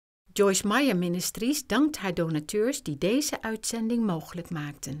Joyce Meyer Ministries dankt haar donateurs die deze uitzending mogelijk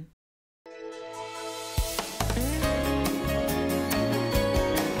maakten.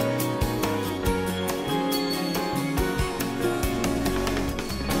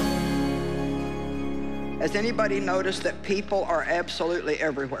 Has anybody noticed that people are absolutely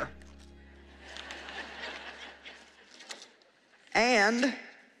everywhere? And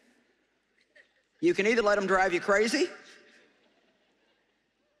you can either let them drive you crazy,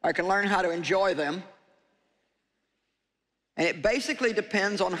 or you can learn how to enjoy them. And it basically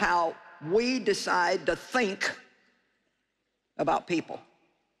depends on how we decide to think about people.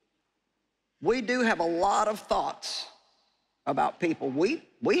 We do have a lot of thoughts about people.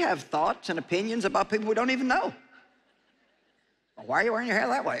 We have thoughts and opinions about people we don't even know. Well, why are you wearing your hair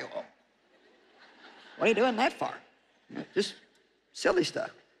that way? Well, what are you doing that for? Just silly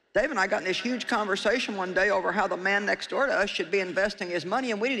stuff. Dave and I got in this huge conversation one day over how the man next door to us should be investing his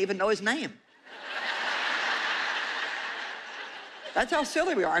money, and we didn't even know his name. That's how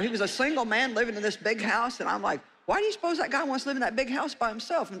silly we are. He was a single man living in this big house, and I'm like, why do you suppose that guy wants to live in that big house by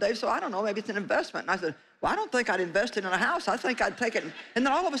himself? And Dave said, I don't know, maybe it's an investment. And I said, well, I don't think I'd invest it in a house. I think I'd take it. And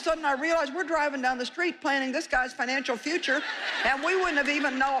then all of a sudden I realized we're driving down the street planning this guy's financial future, and we wouldn't have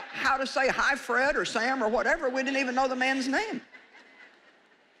even known how to say hi, Fred or Sam or whatever. We didn't even know the man's name.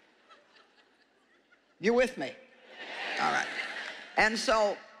 You with me? All right. And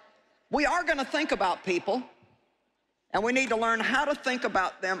so we are going to think about people, and we need to learn how to think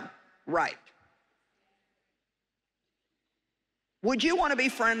about them right. Would you want to be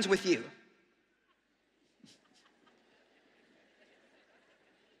friends with you?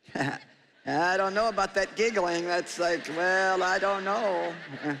 I don't know about that giggling. That's like, well, I don't know.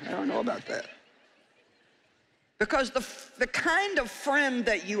 I don't know about that. Because the kind of friend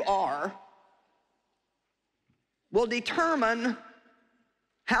that you are will determine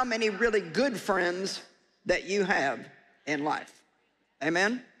how many really good friends that you have in life.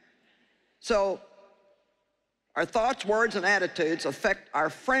 Amen? So our thoughts, words, and attitudes affect our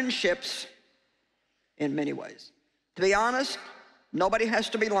friendships in many ways. To be honest, nobody has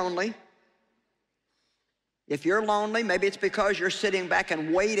to be lonely. If you're lonely, maybe it's because you're sitting back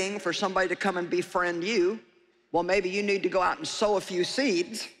and waiting for somebody to come and befriend you. Well, maybe you need to go out and sow a few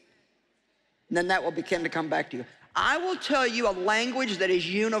seeds, and then that will begin to come back to you. I will tell you a language that is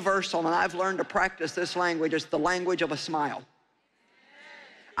universal, and I've learned to practice this language. It's the language of a smile.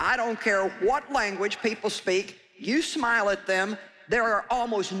 I don't care what language people speak, you smile at them. There are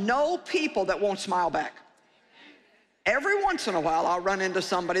almost no people that won't smile back. Every once in a while, I'll run into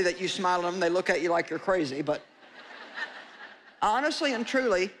somebody that you smile at them, they look at you like you're crazy, but honestly and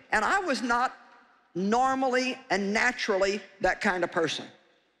truly, and I was not normally and naturally that kind of person.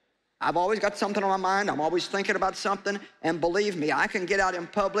 I've always got something on my mind. I'm always thinking about something, and believe me, I can get out in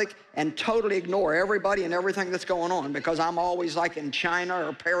public and totally ignore everybody and everything that's going on because I'm always like in China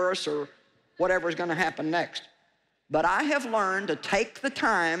or Paris or whatever's going to happen next. But I have learned to take the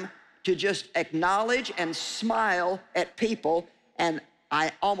time to just acknowledge and smile at people, and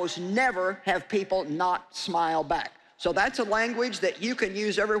I almost never have people not smile back. So that's a language that you can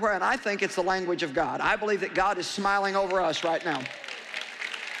use everywhere, and I think it's the language of God. I believe that God is smiling over us right now.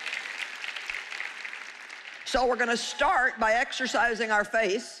 So we're going to start by exercising our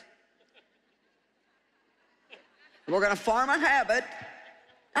face. We're going to form a habit.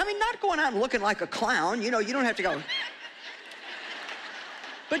 I mean, not going out and looking like a clown. You know, you don't have to go.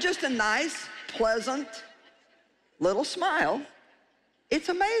 But just a nice, pleasant little smile. It's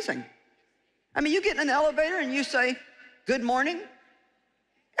amazing. I mean, you get in an elevator and you say, good morning.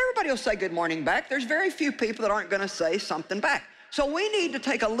 Everybody will say good morning back. There's very few people that aren't going to say something back. So we need to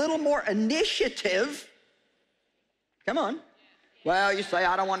take a little more initiative. Come on. Well, you say,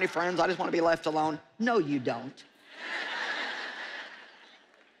 I don't want any friends. I just want to be left alone. No, you don't.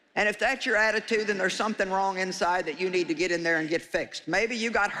 And if that's your attitude, then there's something wrong inside that you need to get in there and get fixed. Maybe you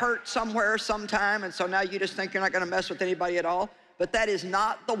got hurt somewhere sometime, and so now you just think you're not going to mess with anybody at all. But that is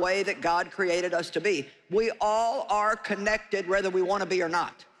not the way that God created us to be. We all are connected whether we want to be or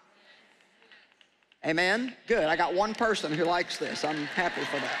not. Amen? Good. I got one person who likes this. I'm happy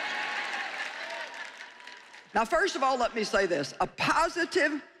for that. Now, first of all, let me say this. A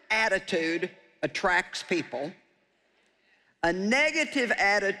positive attitude attracts people. A negative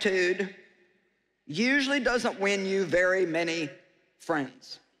attitude usually doesn't win you very many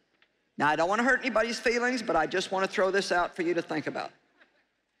friends. Now, I don't want to hurt anybody's feelings, but I just want to throw this out for you to think about.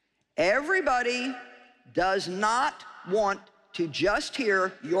 Everybody does not want to just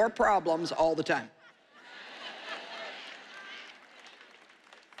hear your problems all the time.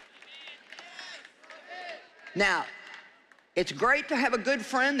 Now, It's great to have a good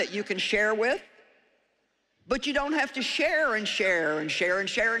friend that you can share with, but you don't have to share and share and share and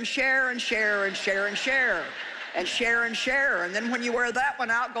share and share and share and share and share and share and share. And then when you wear that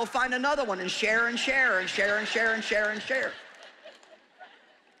one out, go find another one and share and share and share and share and share and share.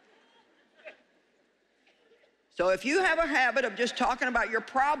 So if you have a habit of just talking about your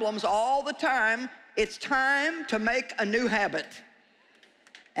problems all the time, it's time to make a new habit.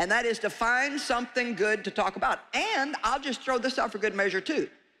 And that is to find something good to talk about. And I'll just throw this out for good measure too.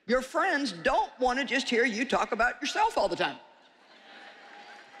 Your friends don't want to just hear you talk about yourself all the time.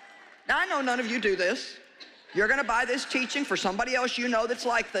 Now, I know none of you do this. You're going to buy this teaching for somebody else you know that's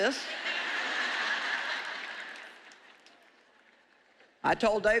like this. I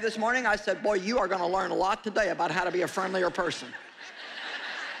told Dave this morning, I said, boy, you are going to learn a lot today about how to be a friendlier person.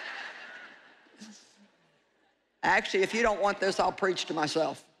 Actually, if you don't want this, I'll preach to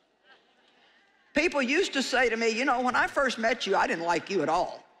myself. People used to say to me, you know, when I first met you, I didn't like you at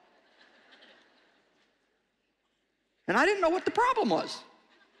all. And I didn't know what the problem was.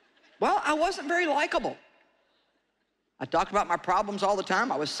 Well, I wasn't very likable. I talked about my problems all the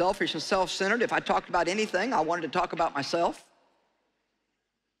time. I was selfish and self-centered. If I talked about anything, I wanted to talk about myself.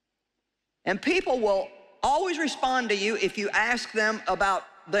 And people will always respond to you if you ask them about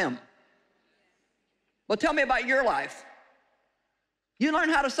them. Well, tell me about your life. You learn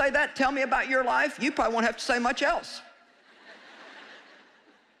how to say that, tell me about your life, you probably won't have to say much else.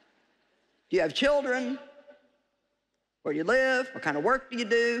 Do you have children? Where do you live? What kind of work do you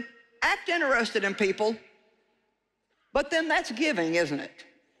do? Act interested in people. But then that's giving, isn't it?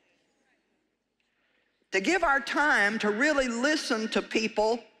 To give our time to really listen to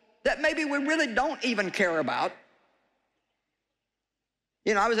people that maybe we really don't even care about.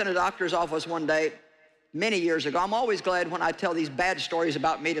 You know, I was in a doctor's office one day many years ago. I'm always glad when I tell these bad stories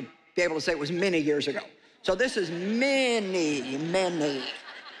about me to be able to say it was many years ago. So this is many, many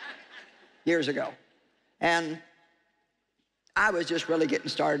years ago. And I was just really getting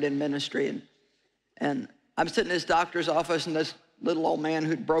started in ministry. And I'm sitting in this doctor's office, and this little old man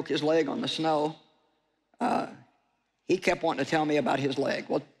who'd broke his leg on the snow, he kept wanting to tell me about his leg.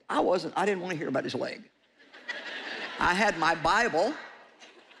 Well, I didn't want to hear about his leg. I had my Bible,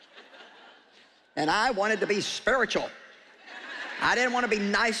 and I wanted to be spiritual. I didn't want to be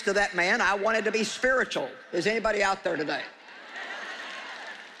nice to that man. I wanted to be spiritual. Is anybody out there today?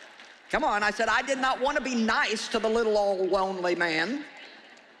 Come on, I said, I did not want to be nice to the little old lonely man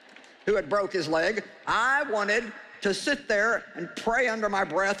who had broke his leg. I wanted to sit there and pray under my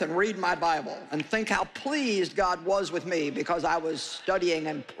breath and read my Bible and think how pleased God was with me because I was studying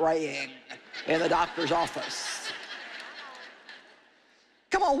and praying in the doctor's office.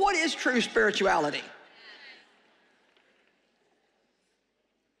 Come on, what is true spirituality?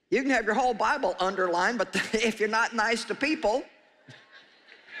 You can have your whole Bible underlined, but if you're not nice to people,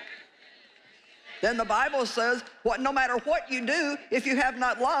 then the Bible says, no matter what you do, if you have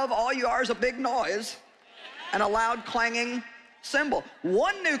not love, all you are is a big noise and a loud clanging cymbal.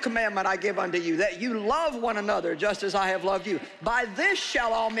 One new commandment I give unto you, that you love one another just as I have loved you. By this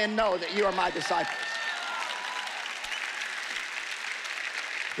shall all men know that you are my disciples.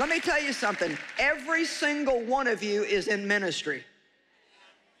 Let me tell you something. Every single one of you is in ministry.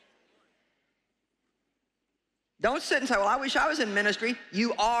 Don't sit and say, well, I wish I was in ministry.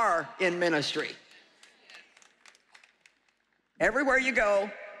 You are in ministry. Everywhere you go,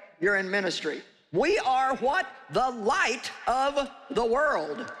 you're in ministry. We are what? The light of the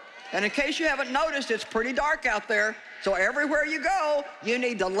world. And in case you haven't noticed, it's pretty dark out there. So everywhere you go, you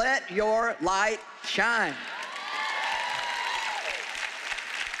need to let your light shine.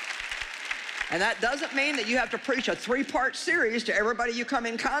 And that doesn't mean that you have to preach a 3-part series to everybody you come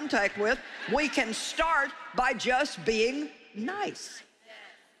in contact with. We can start by just being nice.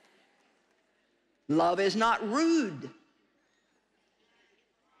 Love is not rude.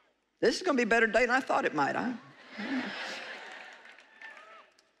 This is going to be a better day than I thought it might, huh?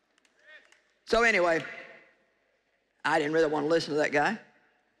 So anyway, I didn't really want to listen to that guy.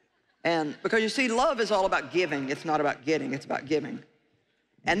 And because you see, love is all about giving. It's not about getting, it's about giving.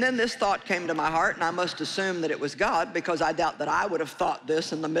 And then this thought came to my heart, and I must assume that it was God, because I doubt that I would have thought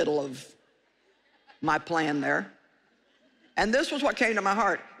this in the middle of my plan there. And this was what came to my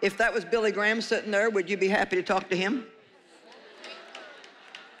heart. If that was Billy Graham sitting there, would you be happy to talk to him?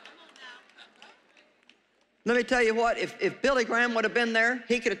 Let me tell you what, if Billy Graham would have been there,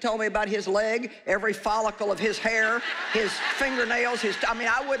 he could have told me about his leg, every follicle of his hair, his fingernails,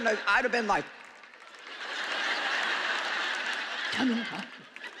 I'd have been like, tell me about it.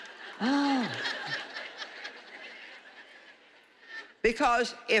 Oh.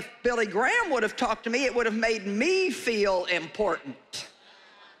 Because if Billy Graham would have talked to me, it would have made me feel important.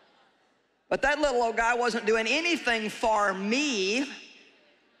 But that little old guy wasn't doing anything for me.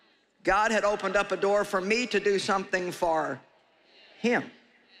 God had opened up a door for me to do something for him.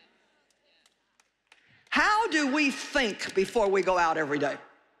 How do we think before we go out every day?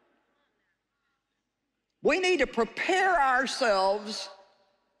 We need to prepare ourselves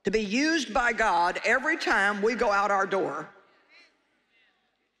to be used by God every time we go out our door.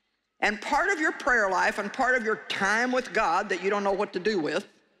 And part of your prayer life and part of your time with God that you don't know what to do with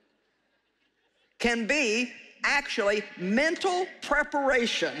can be actually mental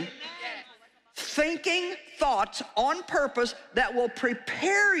preparation, thinking thoughts on purpose that will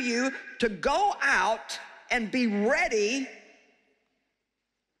prepare you to go out and be ready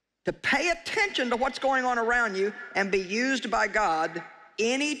to pay attention to what's going on around you and be used by God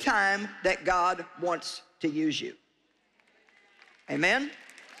anytime that God wants to use you. Amen?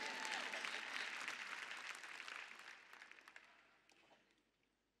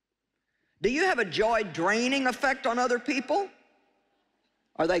 Do you have a joy-draining effect on other people?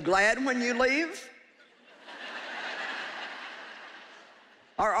 Are they glad when you leave?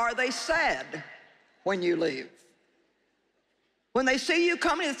 Or are they sad when you leave? When they see you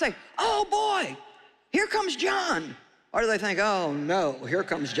coming, they say, oh boy, here comes John. Or do they think, oh no, here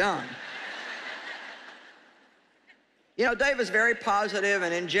comes John? You know, Dave is very positive,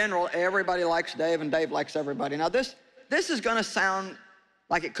 and in general, everybody likes Dave, and Dave likes everybody. Now this is gonna sound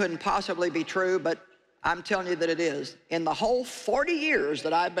like it couldn't possibly be true, but I'm telling you that it is. In the whole 48 years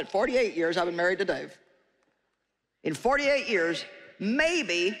I've been married to Dave. In 48 years,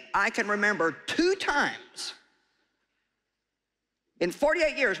 maybe I can remember 2 times in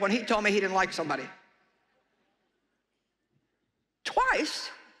 48 years when he told me he didn't like somebody.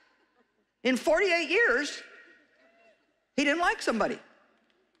 Twice in 48 years, he didn't like somebody.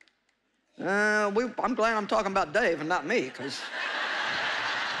 I'm glad I'm talking about Dave and not me, because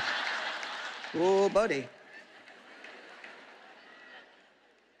oh, buddy.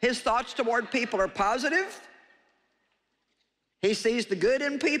 His thoughts toward people are positive. He sees the good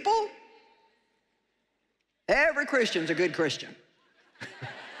in people. Every Christian's a good Christian.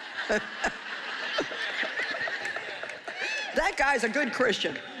 That guy's a good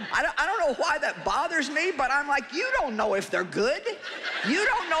Christian. I don't know why that bothers me, but I'm like, you don't know if they're good. You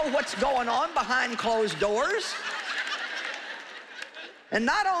don't know what's going on behind closed doors. And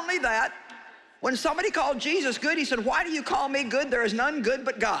not only that, when somebody called Jesus good, he said, why do you call me good? There is none good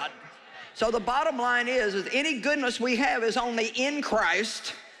but God. So the bottom line is any goodness we have is only in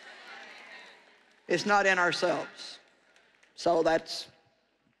Christ. It's not in ourselves. So that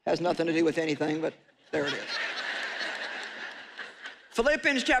has nothing to do with anything, but there it is.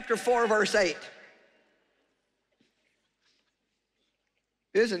 Philippenzen chapter 4, verse 8.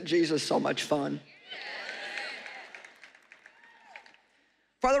 Isn't Jesus so much fun?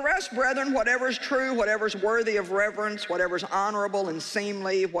 For the rest, brethren, whatever is true, whatever is worthy of reverence, whatever is honorable and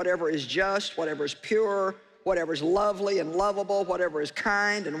seemly, whatever is just, whatever is pure, whatever is lovely and lovable, whatever is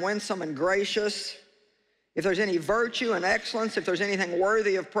kind and winsome and gracious, if there's any virtue and excellence, if there's anything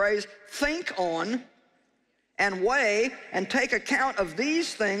worthy of praise, think on and weigh and take account of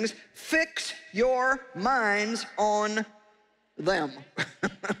these things. Fix your minds on them.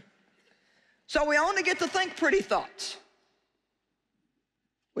 So we only get to think pretty thoughts.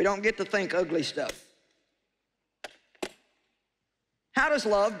 We don't get to think ugly stuff. How does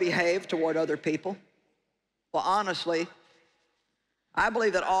love behave toward other people? Well, honestly, I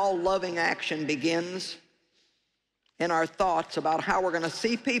believe that all loving action begins in our thoughts about how we're going to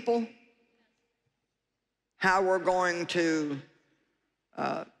see people, how we're going to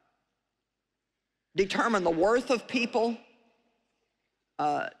determine the worth of people.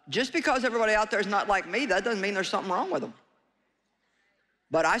 Just because everybody out there is not like me, that doesn't mean there's something wrong with them.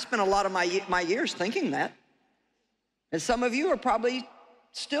 But I spent a lot of my years thinking that. And some of you are probably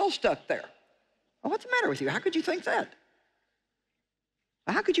still stuck there. Well, what's the matter with you? How could you think that?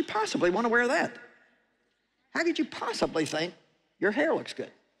 How could you possibly want to wear that? How could you possibly think your hair looks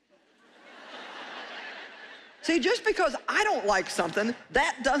good? See, just because I don't like something,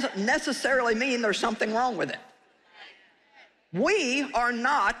 that doesn't necessarily mean there's something wrong with it. We are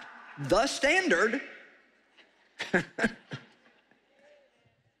not the standard.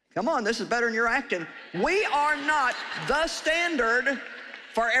 Come on, this is better than you're acting. We are not the standard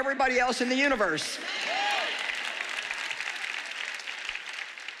for everybody else in the universe.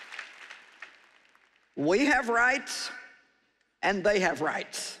 We have rights, and they have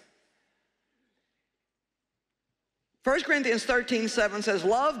rights. 1 Corinthians 13:7 says,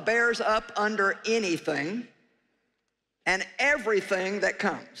 love bears up under anything, and everything that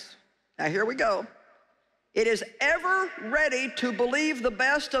comes. Now here we go. It is ever ready to believe the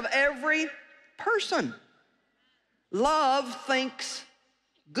best of every person. Love thinks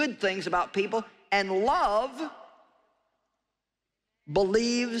good things about people, and love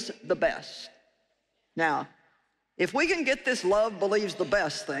believes the best. Now, if we can get this love believes the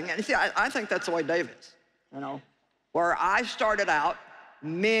best thing, and see, I think that's the way Dave is, where I started out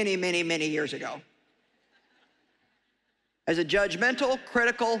many, many, many years ago as a judgmental,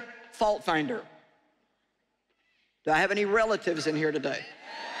 critical fault finder. Do I have any relatives in here today?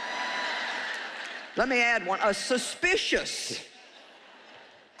 Let me add one, a suspicious,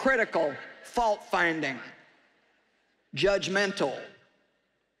 critical, fault-finding, judgmental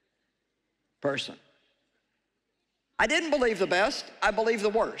person. I didn't believe the best, I believed the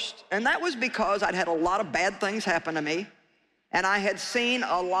worst. And that was because I'd had a lot of bad things happen to me, and I had seen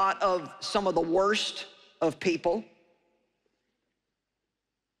a lot of some of the worst of people.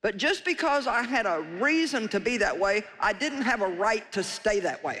 But just because I had a reason to be that way, I didn't have a right to stay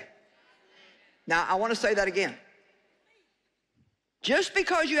that way. Now, I want to say that again. Just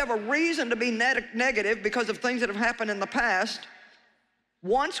because you have a reason to be negative because of things that have happened in the past,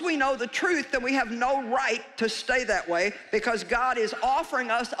 once we know the truth, then we have no right to stay that way, because God is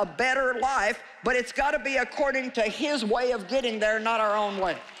offering us a better life, but it's got to be according to His way of getting there, not our own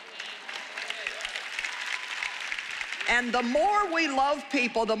way. And the more we love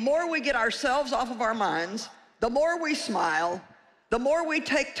people, the more we get ourselves off of our minds, the more we smile, the more we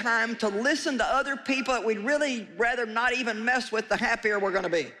take time to listen to other people that we'd really rather not even mess with, the happier we're going to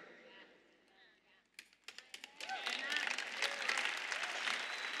be.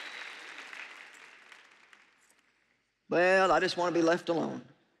 Well, I just want to be left alone.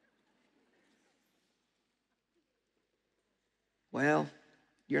 Well,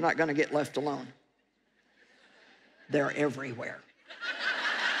 you're not going to get left alone. They're everywhere.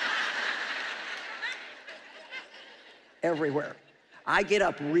 Everywhere. I get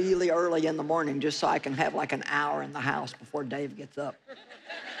up really early in the morning just so I can have like an hour in the house before Dave gets up.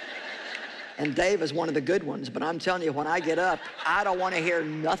 And Dave is one of the good ones, but I'm telling you, when I get up, I don't want to hear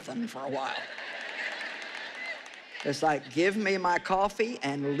nothing for a while. It's like, give me my coffee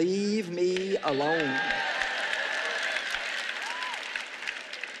and leave me alone.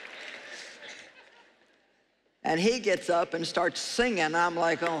 And he gets up and starts singing. I'm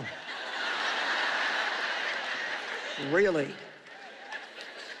like, oh, really?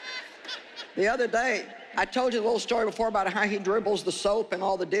 The other day, I told you a little story before about how he dribbles the soap in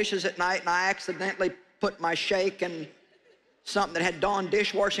all the dishes at night, and I accidentally put my shake in something that had Dawn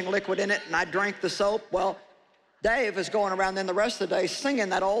dishwashing liquid in it, and I drank the soap. Well, Dave is going around then the rest of the day singing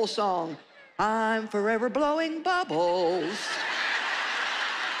that old song, I'm forever blowing bubbles.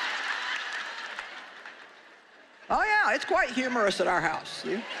 Oh yeah, it's quite humorous at our house.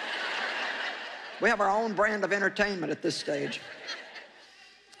 We have our own brand of entertainment at this stage.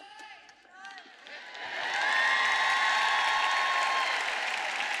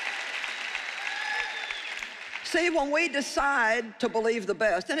 See, when we decide to believe the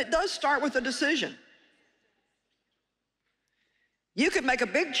best, and it does start with a decision. You could make a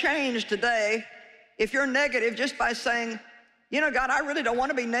big change today if you're negative just by saying, you know, God, I really don't want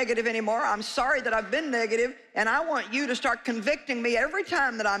to be negative anymore. I'm sorry that I've been negative, and I want you to start convicting me every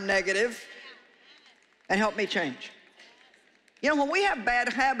time that I'm negative and help me change. You know, when we have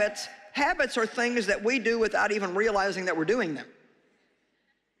bad habits, habits are things that we do without even realizing that we're doing them.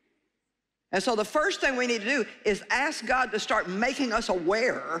 And so the first thing we need to do is ask God to start making us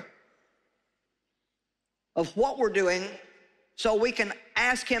aware of what we're doing so we can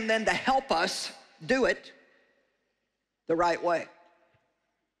ask Him then to help us do it the right way.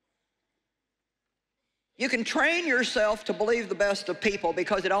 You can train yourself to believe the best of people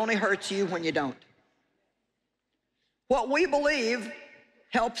because it only hurts you when you don't. What we believe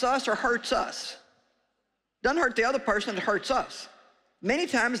helps us or hurts us. Doesn't hurt the other person, it hurts us. Many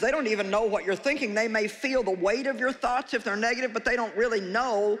times they don't even know what you're thinking. They may feel the weight of your thoughts if they're negative, but they don't really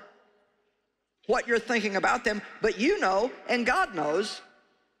know what you're thinking about them. But you know, and God knows,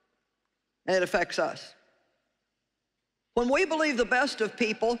 and it affects us. When we believe the best of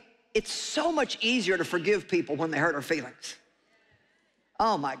people, it's so much easier to forgive people when they hurt our feelings.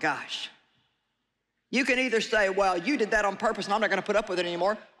 Oh my gosh. You can either say, well, you did that on purpose and I'm not going to put up with it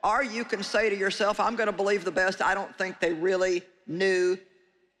anymore. Or you can say to yourself, I'm going to believe the best. I don't think they really knew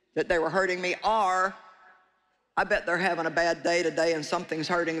that they were hurting me. Or I bet they're having a bad day today and something's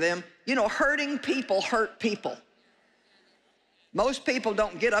hurting them. You know, hurting people hurt people. Most people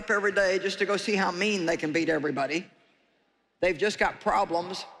don't get up every day just to go see how mean they can be to everybody. They've just got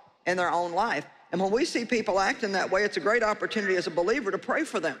problems in their own life. And when we see people acting that way, it's a great opportunity as a believer to pray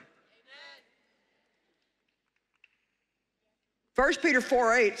for them. 1 Peter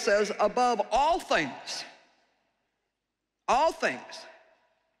 4:8 says, above all things,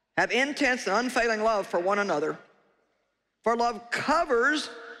 have intense and unfailing love for one another. For love covers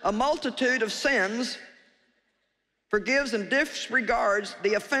a multitude of sins, forgives and disregards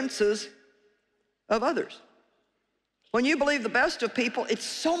the offenses of others. When you believe the best of people, it's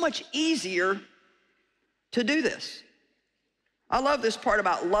so much easier to do this. I love this part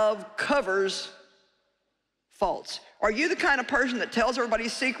about love covers faults. Are you the kind of person that tells everybody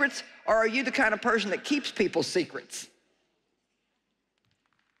secrets, or are you the kind of person that keeps people's secrets?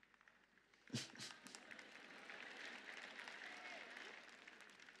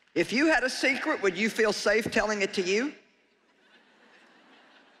 If you had a secret, would you feel safe telling it to you?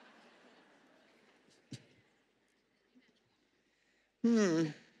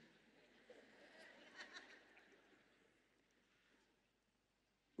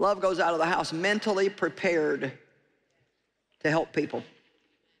 Love goes out of the house mentally prepared to help people.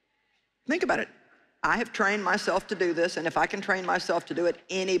 Think about it. I have trained myself to do this, and if I can train myself to do it,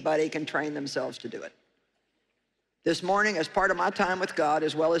 anybody can train themselves to do it. This morning, as part of my time with God,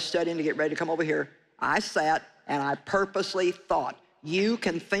 as well as studying to get ready to come over here, I sat and I purposely thought. You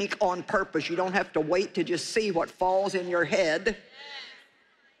can think on purpose. You don't have to wait to just see what falls in your head.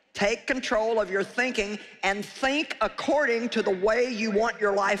 Take control of your thinking and think according to the way you want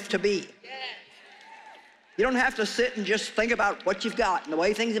your life to be. You don't have to sit and just think about what you've got and the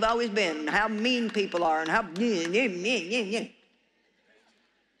way things have always been and how mean people are and how...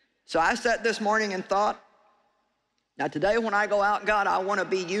 So I sat this morning and thought, now today when I go out, God, I want to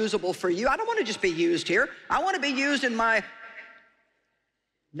be usable for you. I don't want to just be used here. I want to be used in my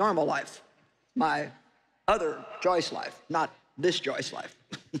normal life, my other Joyce life, not this Joyce life.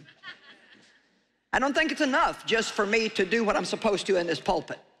 I don't think it's enough just for me to do what I'm supposed to in this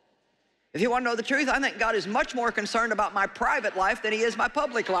pulpit. If you want to know the truth, I think God is much more concerned about my private life than he is my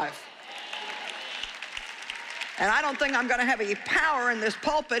public life. And I don't think I'm going to have any power in this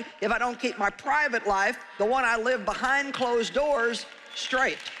pulpit if I don't keep my private life, the one I live behind closed doors,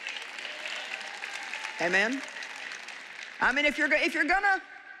 straight. Amen? I mean, if you're going to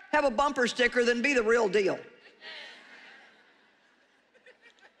have a bumper sticker, then be the real deal.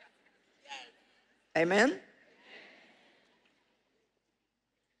 Amen?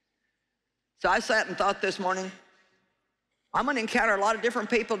 So I sat and thought this morning, I'm going to encounter a lot of different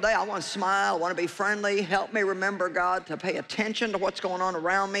people today. I want to smile. I want to be friendly. Help me remember, God, to pay attention to what's going on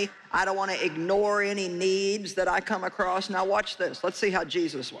around me. I don't want to ignore any needs that I come across. Now watch this. Let's see how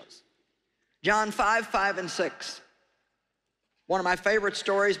Jesus was. John 5:5-6. One of my favorite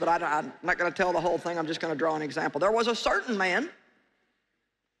stories, but I'm not going to tell the whole thing. I'm just going to draw an example. There was a certain man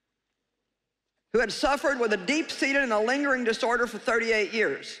who had suffered with a deep-seated and a lingering disorder for 38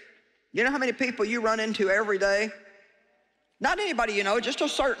 years. You know how many people you run into every day? Not anybody you know, just a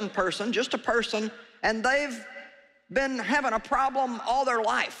certain person, just a person, and they've been having a problem all their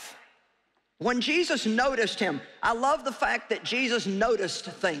life. When Jesus noticed him, I love the fact that Jesus noticed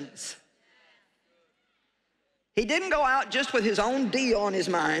things. He didn't go out just with his own deal on his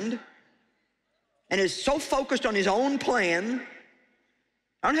mind and is so focused on his own plan.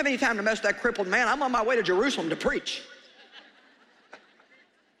 I don't have any time to mess with that crippled man. I'm on my way to Jerusalem to preach.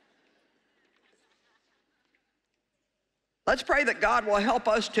 Let's pray that God will help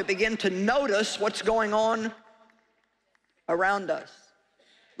us to begin to notice what's going on around us.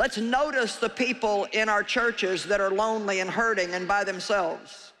 Let's notice the people in our churches that are lonely and hurting and by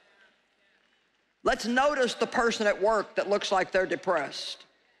themselves. Let's notice the person at work that looks like they're depressed.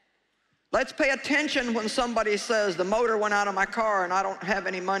 Let's pay attention when somebody says, the motor went out of my car and I don't have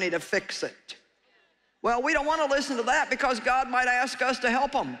any money to fix it. Well, we don't want to listen to that because God might ask us to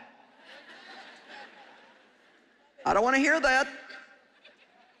help them. I don't want to hear that.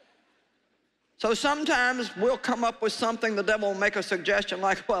 So sometimes we'll come up with something, the devil will make a suggestion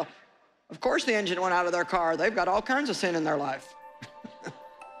like, well, of course the engine went out of their car. They've got all kinds of sin in their life.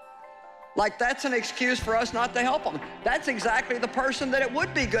 Like that's an excuse for us not to help them. That's exactly the person that it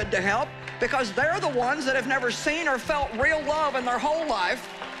would be good to help because they're the ones that have never seen or felt real love in their whole life.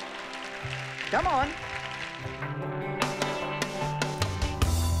 Come on.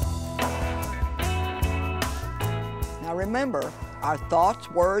 Now remember, our thoughts,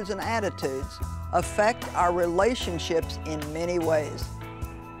 words, and attitudes affect our relationships in many ways.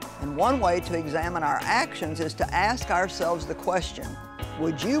 And one way to examine our actions is to ask ourselves the question,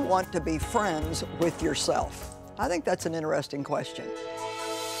 would you want to be friends with yourself? I think that's an interesting question.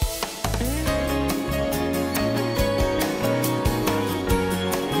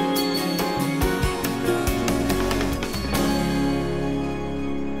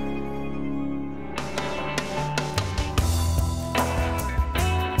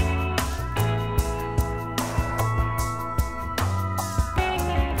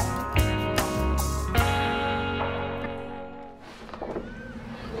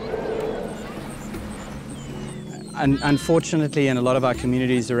 Unfortunately, in a lot of our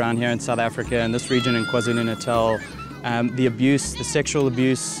communities around here in South Africa, and this region in KwaZulu-Natal, the abuse, the sexual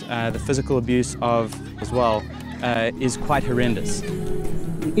abuse, the physical abuse as well, is quite horrendous.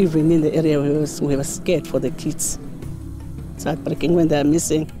 Even in the area we were scared for the kids. It's heartbreaking when they're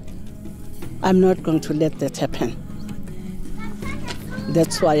missing. I'm not going to let that happen.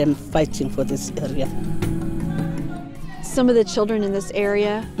 That's why I'm fighting for this area. Some of the children in this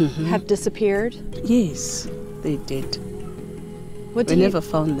area have disappeared? Yes, they did. We never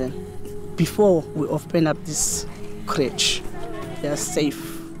found them. Before we open up this crèche, they are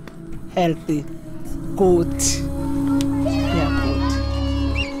safe, healthy, good.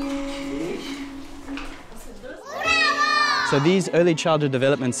 So these early childhood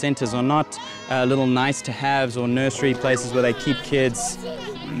development centers are not little nice-to-haves or nursery places where they keep kids,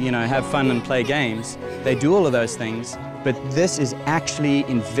 have fun and play games. They do all of those things, but this is actually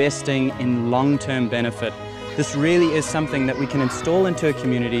investing in long-term benefit. This really is something that we can install into a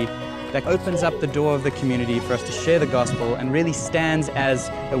community that opens up the door of the community for us to share the gospel and really stands as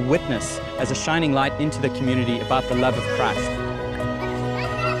a witness, as a shining light into the community about the love of Christ.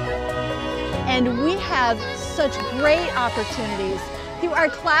 And we have such great opportunities through our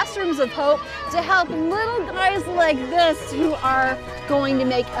Classrooms of Hope to help little guys like this who are going to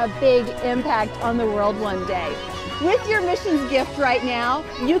make a big impact on the world one day. With your missions gift right now,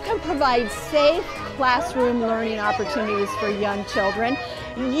 you can provide safe classroom learning opportunities for young children.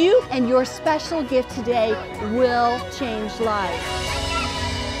 You and your special gift today will change lives.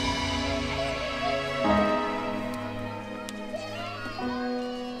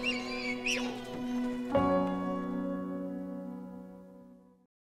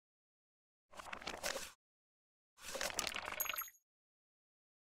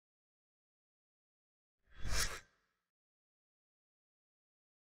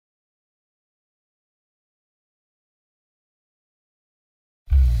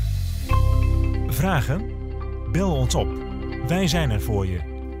 Vragen? Bel ons op. Wij zijn er voor je.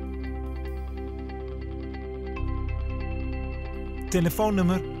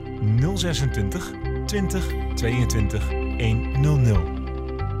 Telefoonnummer 026 20 22 100.